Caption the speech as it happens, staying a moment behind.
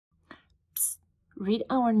Read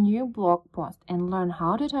our new blog post and learn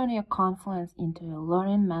how to turn your Confluence into a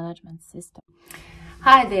learning management system.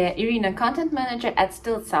 Hi there, Irina, Content Manager at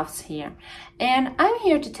StillSoft here. And I'm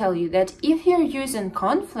here to tell you that if you're using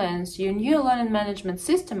Confluence, your new learning management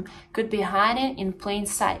system could be hiding in plain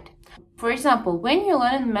sight. For example, when your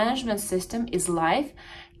learning management system is live,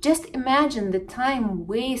 just imagine the time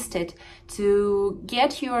wasted to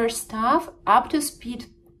get your staff up to speed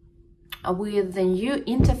with the new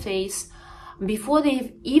interface before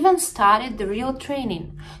they've even started the real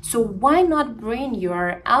training. So why not bring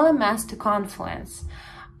your LMS to Confluence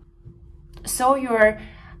so your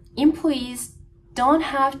employees don't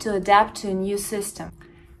have to adapt to a new system?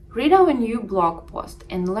 Read our new blog post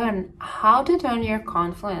and learn how to turn your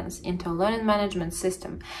Confluence into a learning management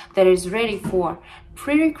system that is ready for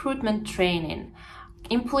pre-recruitment training,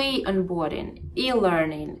 employee onboarding,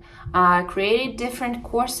 e-learning, creating different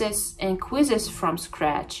courses and quizzes from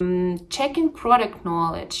scratch, checking product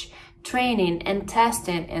knowledge, training and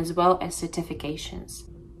testing, as well as certifications.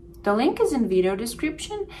 The link is in video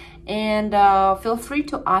description, and feel free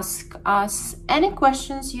to ask us any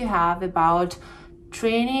questions you have about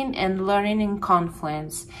training and learning in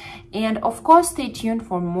Confluence. And of course, stay tuned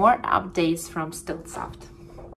for more updates from StillSoft.